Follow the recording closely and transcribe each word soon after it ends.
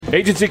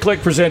Agency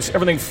Click presents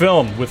Everything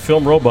Film with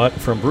Film Robot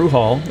from Brew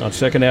Hall on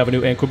 2nd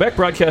Avenue and Quebec,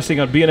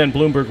 broadcasting on BNN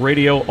Bloomberg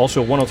Radio,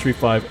 also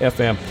 103.5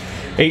 FM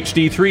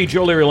HD3.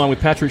 Joe Leary along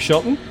with Patrick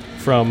Shelton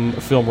from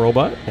Film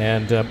Robot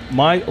and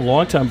my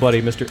longtime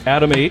buddy, Mr.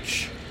 Adam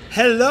H.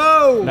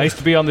 Hello! Nice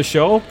to be on the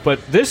show.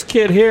 But this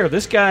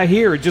guy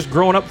here, just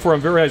growing up for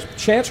him,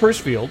 Chance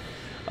Hurstfield.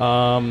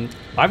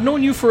 I've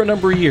known you for a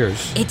number of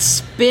years.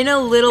 It's been a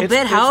little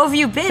bit. How have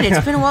you been?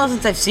 It's been a while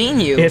since I've seen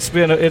you. It's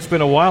been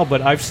a while,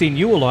 but I've seen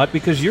you a lot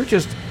because you're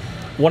just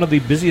one of the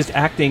busiest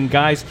acting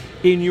guys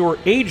in your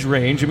age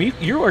range. I mean,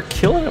 you are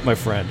killing it, my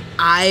friend.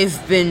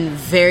 I've been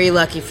very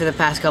lucky for the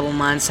past couple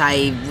months.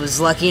 I was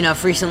lucky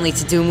enough recently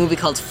to do a movie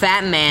called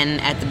Fat Man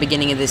at the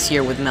beginning of this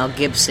year with Mel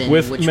Gibson.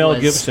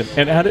 Gibson.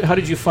 And how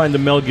did you find the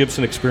Mel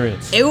Gibson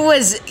experience? It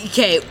was,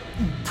 okay,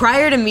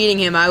 prior to meeting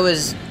him, I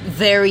was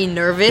very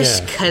nervous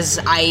because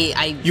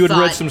You had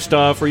read some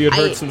stuff or you had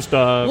heard some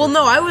stuff? Well,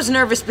 no, I was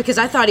nervous because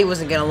I thought he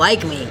wasn't going to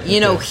like me. You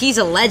know, he's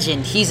a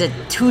legend. He's a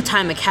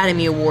 2-time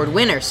Academy Award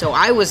winner. So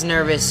I was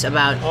nervous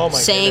about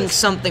saying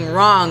something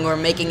wrong or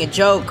making a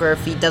joke or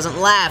if he doesn't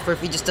laugh or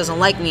if he just doesn't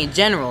like me in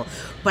general.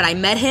 But I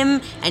met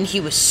him, and he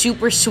was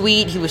super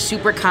sweet, he was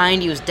super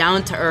kind, he was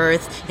down to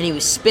earth, and he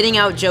was spitting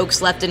out jokes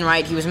left and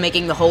right. He was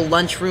making the whole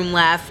lunchroom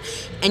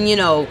laugh. And, you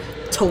know,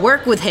 to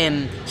work with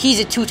him, he's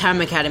a 2-time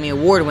Academy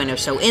Award winner,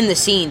 so in the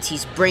scenes,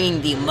 he's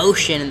bringing the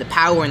emotion and the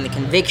power and the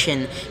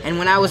conviction. And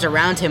when I was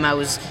around him, I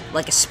was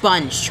like a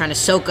sponge, trying to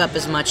soak up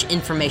as much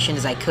information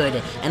as I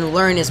could and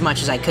learn as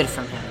much as I could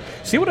from him.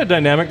 See what a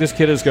dynamic this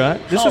kid has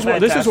got?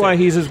 This is why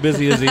he's as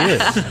busy as he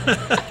is.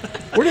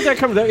 Where did that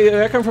come from? Did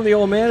that come from the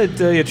old man?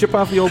 Did you chip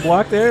off the old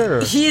block there?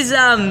 Or? He's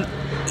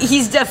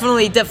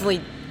definitely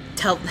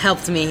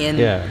helped me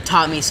and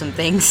taught me some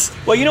things.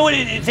 Well, you know what?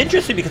 It's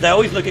interesting because I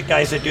always look at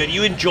guys that do it.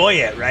 You enjoy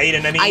it, right?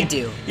 And I mean, I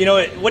do. You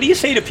know, what do you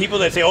say to people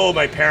that say, "Oh,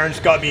 my parents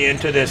got me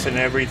into this and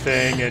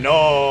everything," and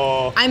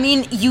oh? I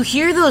mean, you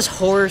hear those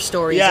horror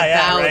stories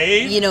about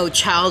right? you know,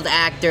 child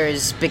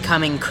actors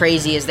becoming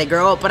crazy as they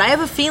grow up, but I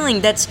have a feeling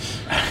that's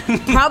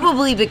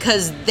probably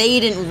because they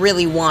didn't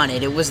really want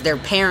it. It was their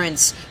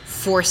parents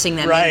forcing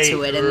them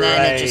into it, and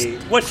then it just.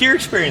 What's your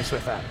experience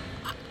with that?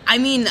 I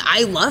mean,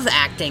 I love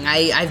acting.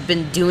 I've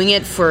been doing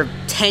it for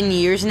 10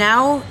 years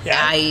now. Yeah.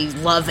 I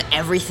love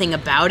everything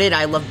about it.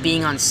 I love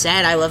being on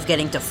set. I love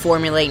getting to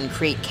formulate and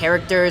create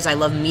characters. I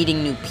love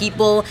meeting new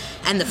people.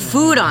 And the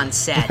food on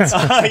set.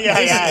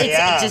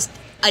 It's just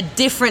a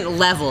different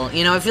level.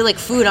 You know, I feel like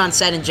food on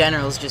set in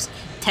general is just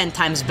 10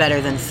 times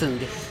better than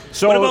food.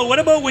 So what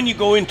about when you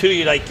go into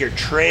your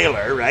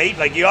trailer, right?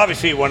 Like, you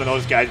obviously one of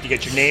those guys, you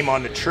get your name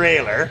on the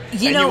trailer,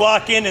 you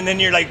walk in and then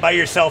you're like by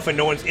yourself and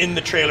no one's in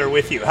the trailer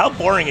with you. How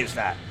boring is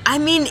that? I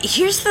mean,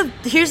 here's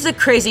the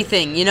crazy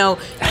thing, you know,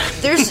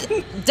 there's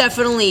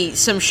definitely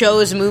some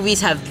shows, movies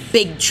have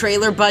big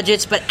trailer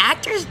budgets, but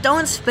actors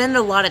don't spend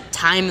a lot of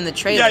time in the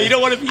trailer. Yeah, you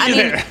don't want to be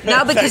there.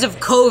 Now because of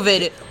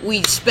COVID,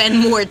 we spend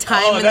more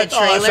time in the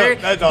trailer.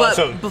 Awesome. That's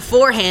awesome. But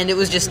beforehand, it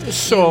was just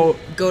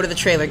go to the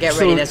trailer, get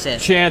ready, that's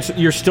it. Chance,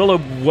 you're still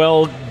a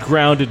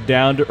well-grounded,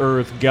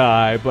 down-to-earth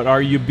guy, but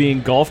are you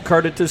being golf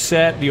carted to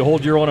set? Do you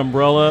hold your own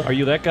umbrella? Are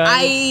you that guy?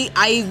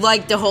 I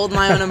like to hold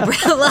my own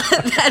umbrella.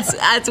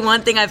 That's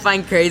one thing I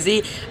find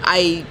crazy.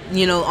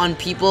 On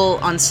people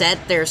on set,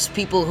 there's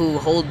people who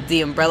hold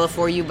the umbrella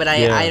for you, but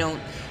I don't.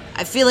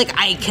 I feel like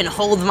I can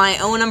hold my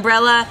own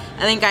umbrella.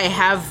 I think I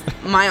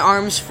have my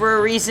arms for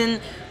a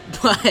reason,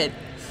 but.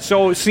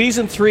 So,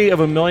 season 3 of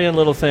A Million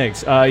Little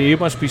Things. You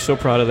must be so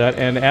proud of that.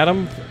 And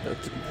Adam,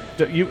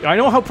 I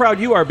know how proud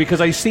you are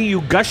because I see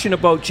you gushing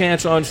about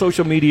Chance on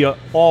social media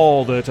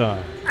all the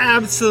time.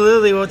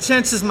 Absolutely. Well,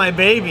 Chance is my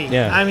baby.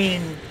 Yeah. I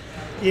mean,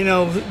 you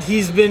know,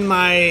 he's been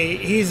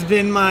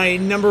my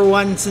number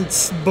one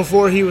since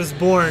before he was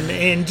born,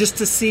 and just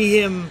to see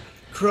him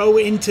grow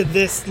into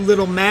this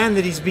little man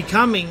that he's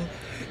becoming,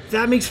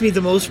 that makes me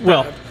the most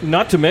proud. Well,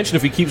 not to mention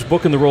if he keeps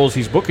booking the roles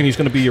he's booking, he's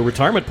going to be your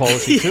retirement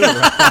policy too.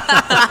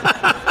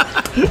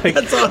 Right?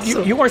 That's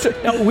awesome. You are.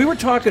 Now, we were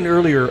talking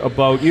earlier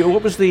about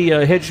what was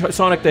the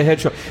Sonic the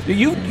Hedgehog.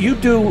 You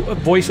do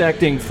voice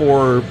acting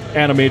for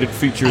animated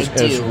features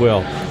as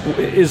well.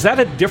 Is that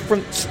a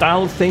different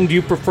style of thing? Do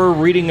you prefer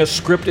reading a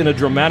script in a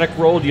dramatic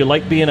role? Do you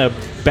like being a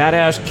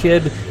badass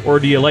kid, or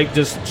do you like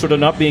just sort of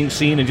not being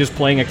seen and just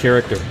playing a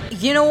character?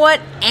 You know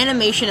what?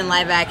 Animation and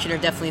live action are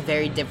definitely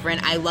very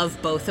different. I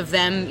love both of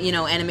them. You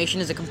know,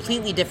 animation is a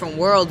completely different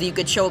world. You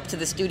could show up to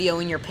the studio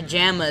in your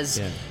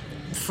pajamas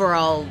for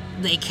all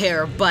they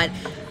care. But,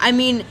 I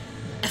mean,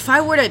 if I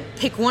were to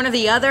pick one or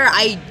the other,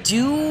 I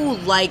do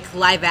like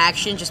live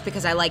action just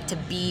because I like to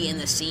be in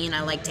the scene.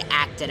 I like to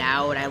act it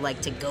out. I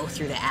like to go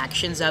through the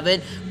actions of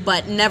it.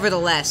 But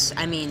nevertheless,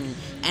 I mean,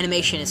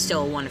 animation is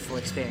still a wonderful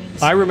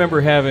experience. I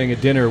remember having a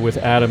dinner with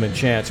Adam and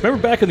Chance.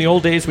 Remember back in the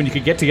old days when you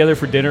could get together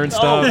for dinner and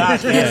stuff? Oh,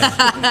 gosh,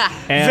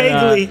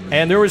 Vaguely.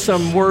 And there were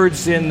some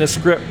words in the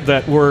script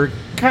that were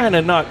kind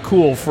of not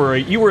cool for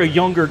you were a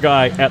younger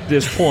guy at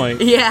this point.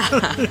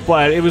 Yeah.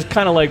 But it was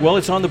kind of like, well,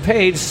 it's on the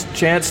page,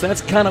 Chance.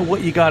 That's kind of what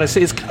you got to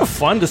say. It's kind of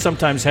fun to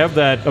sometimes have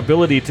that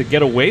ability to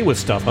get away with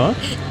stuff, huh?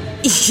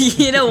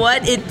 You know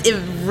what?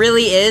 It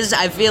really is.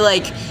 I feel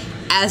like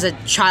as a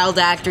child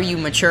actor, you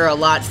mature a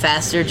lot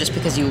faster just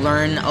because you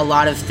learn a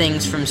lot of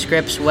things from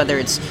scripts, whether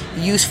it's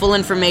useful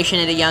information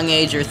at a young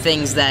age or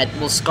things that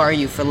will scar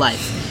you for life.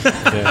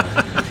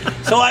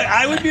 So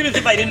I would be as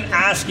if I didn't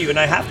ask you, and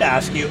I have to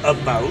ask you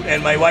about,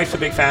 and my wife's a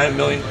big fan of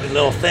Million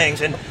Little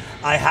Things, and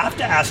I have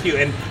to ask you,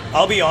 and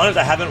I'll be honest,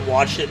 I haven't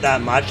watched it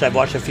that much. I've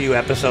watched a few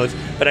episodes,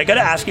 but I got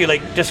to ask you,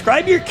 like,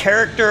 describe your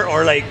character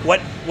or, like,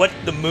 what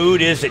the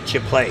mood is that you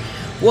play.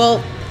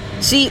 Well,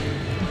 see,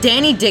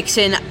 Danny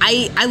Dixon,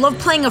 I love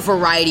playing a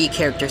variety of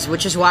characters,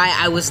 which is why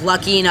I was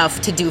lucky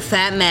enough to do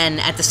Fat Man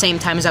at the same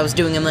time as I was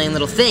doing A Million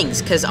Little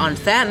Things, because on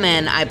Fat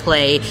Man, I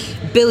play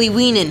Billy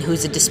Weenan,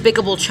 who's a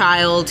despicable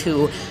child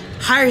who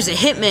hires a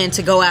hitman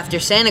to go after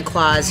Santa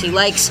Claus. He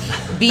likes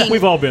being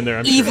We've all been there,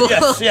 I'm evil.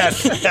 Sure.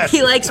 Yes.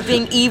 He likes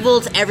being evil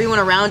to everyone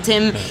around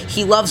him.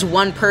 He loves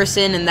one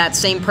person, and that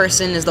same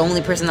person is the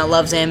only person that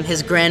loves him,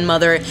 his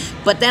grandmother.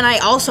 But then I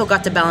also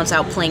got to balance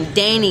out playing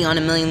Danny on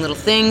A Million Little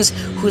Things,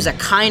 who's a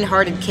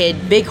kind-hearted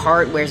kid, big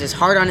heart, wears his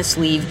heart on his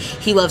sleeve.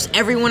 He loves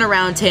everyone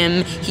around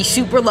him. He's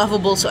super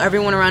lovable, so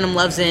everyone around him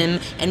loves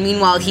him. And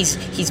meanwhile,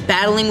 he's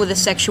battling with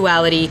his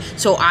sexuality.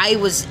 So I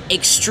was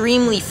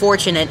extremely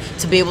fortunate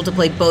to be able to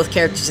play both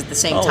characters at the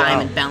same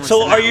time and balance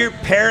them out. So are your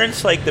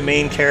parents like the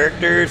main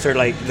characters, or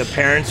like the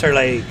parents are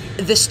like...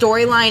 The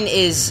storyline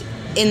is,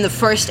 in the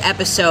first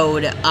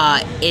episode,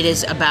 it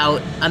is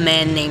about a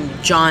man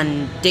named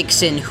John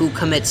Dixon who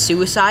commits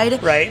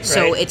suicide. Right.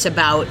 So it's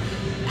about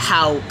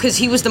how, because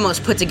he was the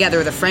most put together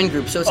of the friend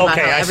group, so it's about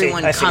how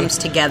everyone comes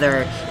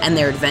together and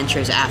their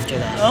adventures after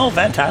that. Oh,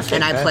 fantastic!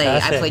 And I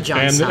play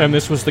John's son. And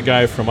this was the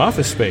guy from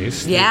Office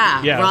Space.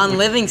 Yeah, Ron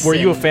Livingston. Were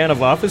you a fan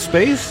of Office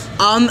Space?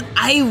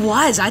 I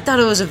was. I thought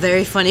it was a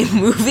very funny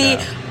movie.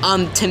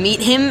 To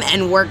meet him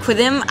and work with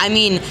him. I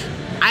mean,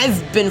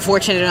 I've been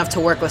fortunate enough to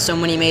work with so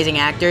many amazing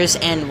actors,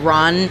 and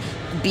Ron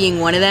being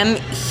one of them,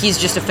 he's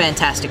just a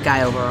fantastic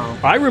guy overall.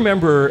 I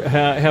remember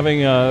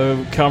having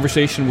a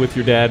conversation with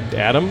your dad,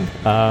 Adam,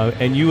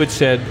 and you had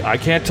said, I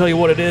can't tell you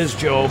what it is,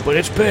 Joe, but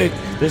it's big.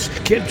 This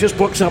kid just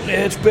booked something,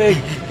 it's big.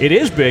 It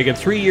is big, and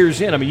 3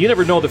 years in, I mean, you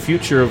never know the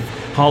future of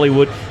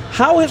Hollywood.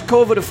 How has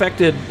COVID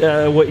affected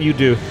what you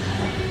do?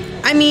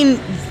 I mean,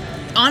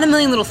 on A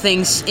Million Little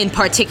Things in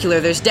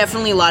particular, there's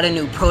definitely a lot of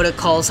new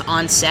protocols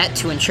on set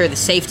to ensure the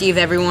safety of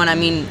everyone. I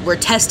mean, we're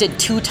tested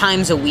 2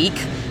 times a week,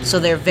 so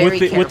they're very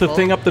careful. With the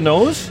thing up the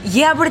nose?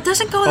 Yeah, but it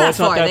doesn't go that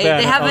far.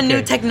 They have a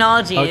new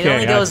technology. It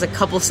only goes a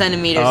couple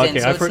centimeters in,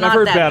 so it's not I've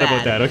heard that bad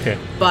about that. Okay.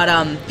 But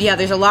yeah,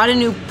 there's a lot of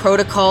new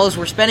protocols.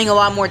 We're spending a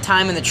lot more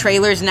time in the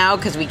trailers now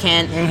because we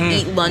can't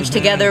eat lunch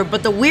together.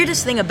 But the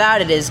weirdest thing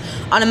about it is,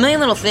 on A Million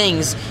Little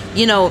Things,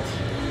 you know,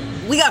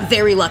 we got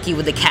very lucky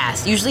with the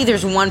cast. Usually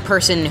there's one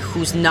person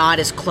who's not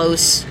as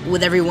close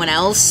with everyone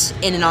else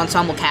in an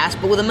ensemble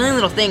cast, but with A Million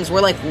Little Things,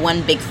 we're like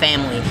one big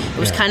family. It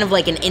was kind of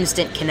like an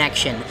instant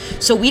connection.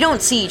 So we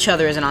don't see each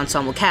other as an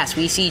ensemble cast.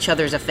 We see each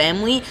other as a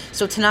family.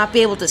 So to not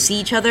be able to see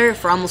each other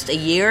for almost a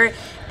year,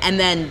 and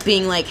then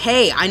being like,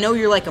 hey, I know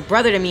you're like a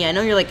brother to me, I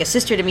know you're like a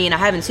sister to me, and I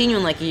haven't seen you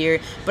in like a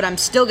year, but I'm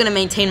still going to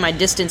maintain my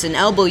distance and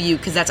elbow you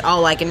because that's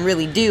all I can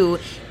really do.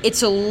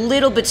 It's a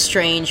little bit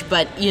strange,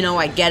 but, you know,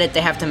 I get it. They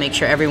have to make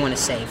sure everyone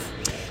is safe.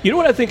 You know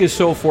what I think is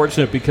so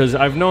fortunate, because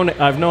I've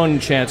known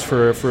Chance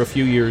for a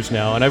few years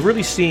now, and I've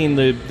really seen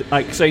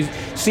I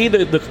see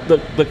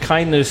the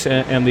kindness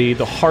and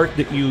the heart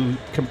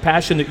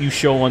compassion that you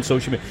show on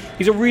social media.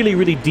 He's a really,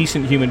 really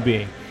decent human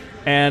being.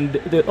 And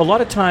a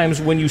lot of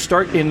times when you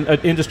start in an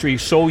industry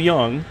so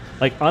young,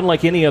 like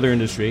unlike any other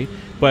industry,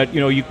 but you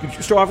know you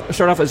start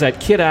off as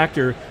that kid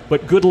actor,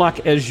 but good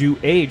luck as you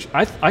age.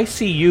 I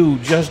see you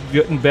just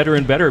getting better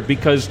and better,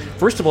 because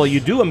first of all,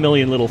 you do a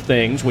million little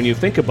things. When you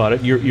think about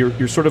it,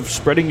 you're sort of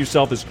spreading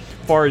yourself as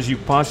far as you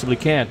possibly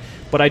can.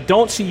 But I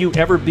don't see you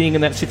ever being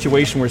in that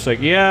situation where it's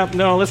like, yeah,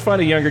 no, let's find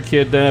a younger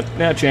kid.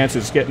 Chance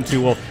is getting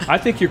too old. I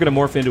think you're going to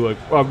morph into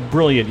a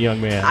brilliant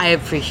young man. I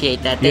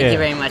appreciate that. Thank you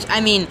very much.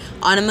 I mean,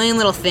 on A Million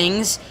Little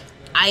Things,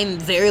 I'm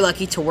very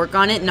lucky to work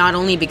on it, not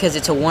only because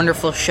it's a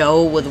wonderful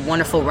show with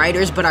wonderful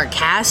writers, but our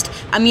cast.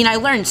 I mean, I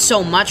learned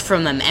so much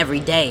from them every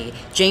day.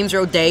 James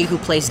Roday, who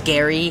plays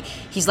Gary,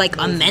 he's like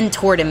a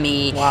mentor to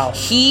me. Wow.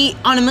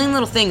 On A Million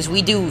Little Things,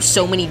 we do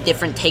so many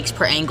different takes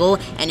per angle,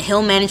 and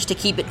he'll manage to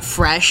keep it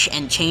fresh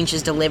and change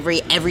his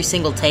delivery every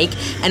single take.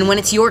 And when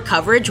it's your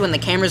coverage, when the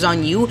camera's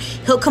on you,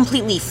 he'll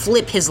completely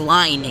flip his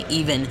line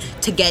even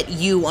to get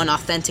you an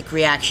authentic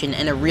reaction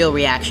and a real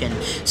reaction.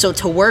 So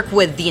to work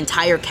with the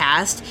entire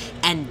cast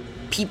and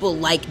people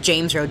like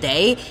James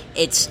Roday,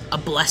 it's a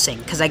blessing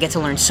because I get to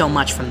learn so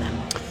much from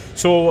them.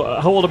 So,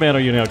 how old a man are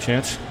you now,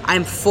 Chance?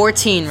 I'm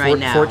 14 right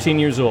now. 14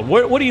 years old.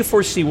 What do you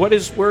foresee? Where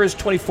is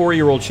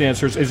 24-year-old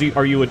Chance?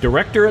 Are you a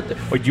director,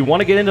 or do you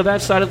want to get into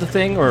that side of the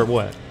thing, or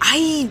what?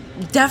 I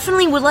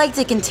definitely would like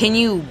to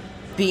continue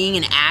being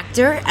an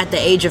actor at the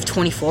age of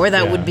 24.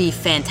 That would be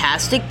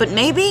fantastic. But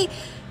maybe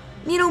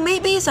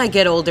as I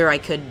get older, I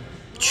could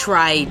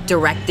try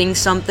directing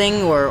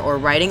something or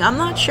writing. I'm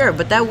not sure,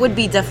 but that would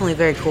be definitely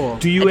very cool.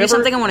 Do you It'd ever? be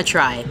something I want to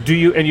try. Do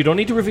you? And you don't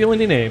need to reveal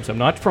any names. I'm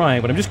not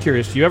trying, but I'm just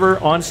curious. Do you ever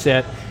on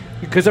set?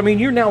 Because I mean,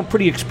 you're now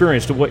pretty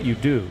experienced at what you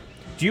do.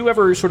 Do you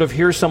ever sort of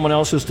hear someone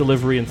else's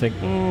delivery and think,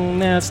 nah,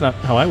 that's not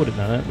how I would have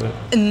done it?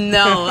 But.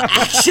 No,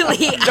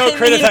 actually,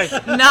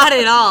 not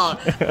at all.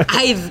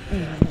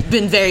 I've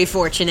been very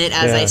fortunate,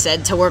 as I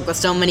said, to work with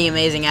so many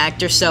amazing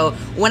actors. So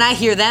when I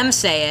hear them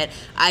say it,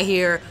 I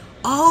hear,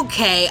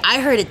 okay,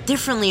 I heard it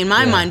differently in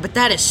my mind, but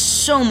that is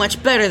so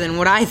much better than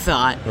what I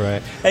thought.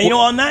 Right. And,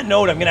 on that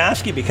note, I'm going to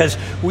ask you, because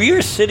we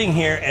are sitting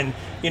here and,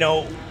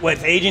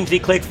 with Agency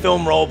Click,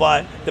 Film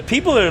Robot, the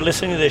people that are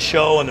listening to this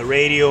show on the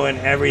radio and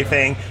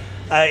everything,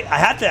 I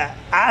have to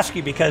ask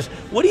you, because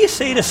what do you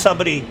say to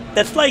somebody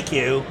that's like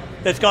you,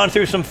 that's gone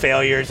through some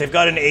failures, they've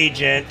got an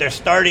agent, they're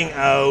starting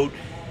out,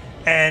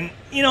 and,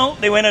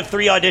 they went on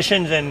 3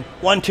 auditions, and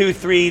 1, 2,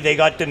 3, they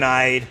got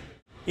denied.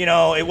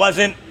 It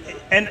wasn't,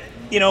 and,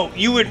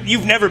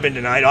 you've never been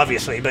denied,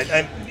 obviously, but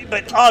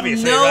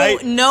obviously,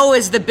 right? No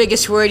is the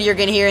biggest word you're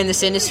going to hear in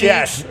this industry.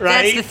 Yes,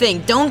 right? That's the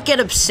thing. Don't get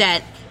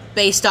upset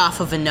based off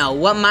of a no.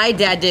 What my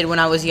dad did when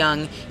I was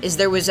young is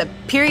there was a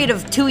period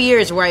of 2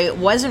 years where I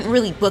wasn't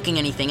really booking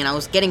anything, and I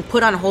was getting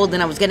put on hold,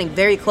 and I was getting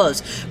very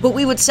close. But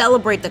we would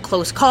celebrate the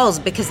close calls,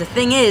 because the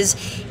thing is,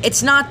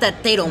 it's not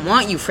that they don't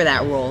want you for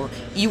that role.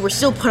 You were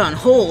still put on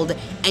hold,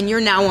 and you're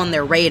now on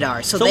their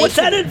radar. So what's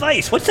that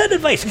advice?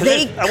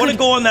 Because I want to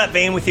go on that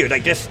vein with you.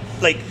 Just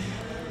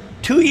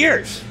 2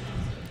 years.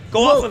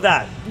 Go off of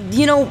that.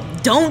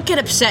 Don't get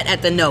upset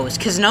at the no's,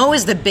 because no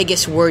is the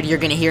biggest word you're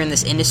going to hear in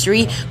this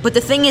industry. But the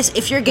thing is,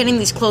 if you're getting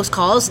these close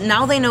calls,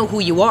 now they know who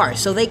you are.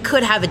 So they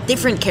could have a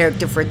different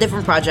character for a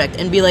different project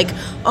and be like,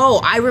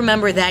 oh, I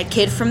remember that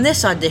kid from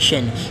this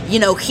audition.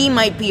 He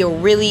might be a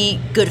really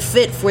good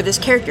fit for this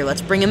character.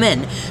 Let's bring him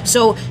in.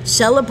 So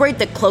celebrate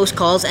the close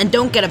calls and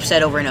don't get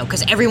upset over a no,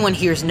 because everyone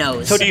hears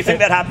no's. So do you think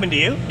that happened to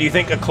you? Do you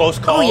think a close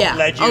call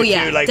led you to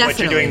definitely. what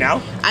you're doing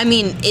now? I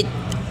mean,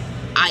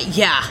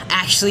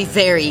 actually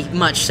very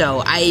much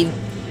so. I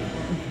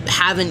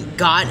haven't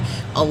got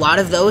a lot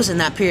of those in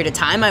that period of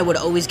time. I would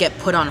always get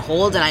put on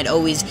hold, and I'd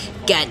always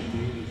get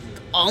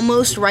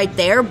almost right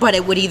there, but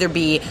it would either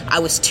be I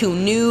was too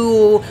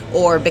new,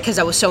 or because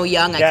I was so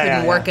young I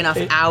couldn't work enough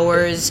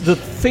hours. The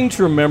thing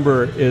to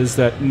remember is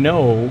that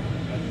no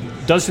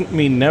doesn't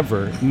mean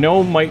never.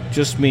 No might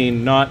just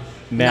mean not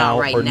now,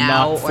 not right or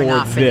now, not or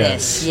not for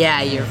this.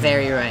 Yeah, you're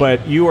very right.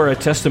 But you are a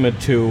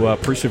testament to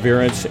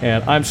perseverance,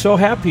 and I'm so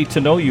happy to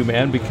know you,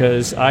 man,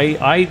 because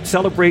I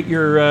celebrate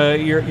your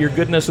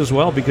goodness as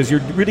well, because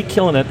you're really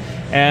killing it,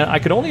 and I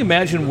can only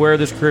imagine where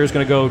this career is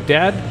going to go.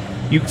 Dad,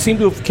 you seem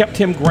to have kept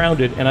him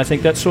grounded, and I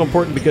think that's so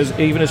important, because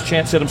even as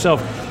Chance said himself,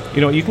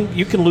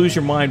 you can lose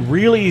your mind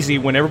real easy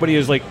when everybody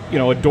is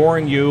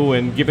adoring you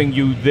and giving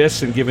you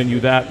this and giving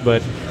you that,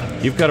 but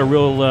you've got a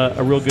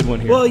real good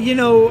one here.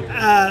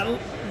 Well,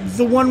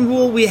 the one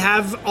rule we've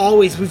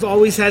always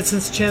had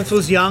since Chance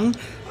was young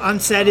on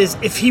set is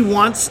if he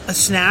wants a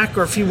snack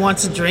or if he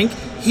wants a drink,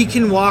 he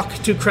can walk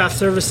to craft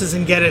services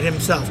and get it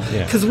himself.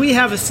 Because we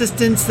have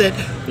assistants that,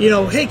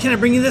 hey, can I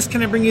bring you this?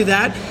 Can I bring you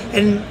that?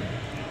 And,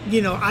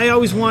 I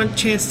always want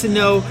Chance to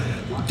know,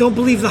 don't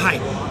believe the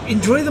hype.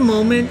 Enjoy the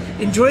moment,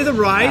 enjoy the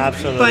ride.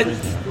 Absolutely.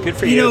 But, good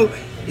for you.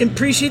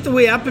 Appreciate the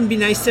way up and be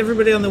nice to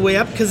everybody on the way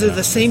up, because they're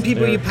the same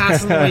people you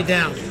pass on the way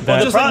down.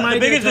 The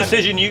biggest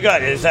decision you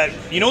got is that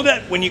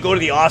that when you go to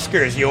the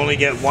Oscars you only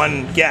get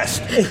one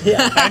guest.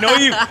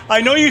 I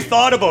know you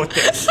thought about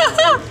this.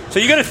 So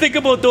you got to think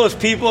about those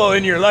people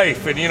in your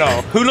life, and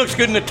who looks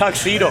good in a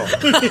tuxedo.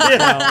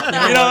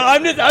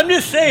 I'm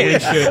just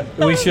saying.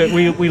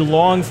 We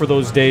long for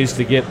those days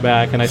to get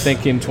back, and I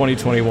think in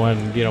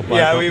 2021,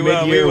 by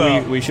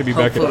mid-year we should be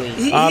back.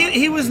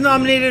 He was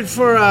nominated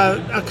for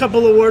a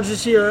couple awards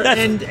this year.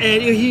 And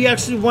he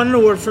actually won an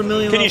award for A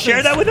Million. Can you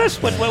share that with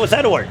us? What was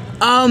that award?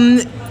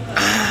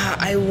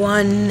 I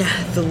won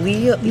the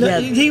Leo.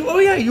 You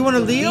won a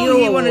Leo.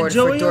 He won a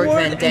Joey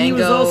Award, and he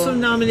was also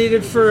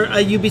nominated for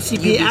a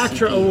UBCP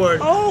ACTRA Award.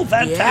 Oh,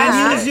 fantastic!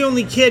 And he was the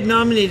only kid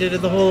nominated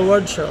at the whole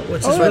award show,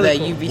 which is really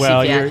cool. UBCP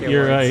well, you're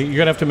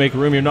gonna have to make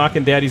room. You're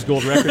knocking Daddy's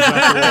gold records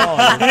off the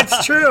wall.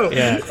 It's true.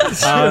 Yeah,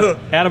 it's true.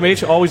 Adam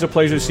H., always a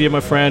pleasure to see you, my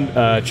friend.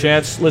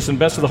 Chance, listen,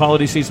 best of the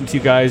holiday season to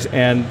you guys,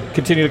 and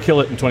continue to kill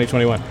it in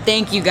 2021.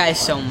 Thank you guys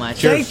so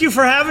much. Thank you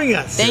for having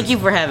us. Thank you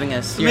for having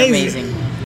us. You're amazing.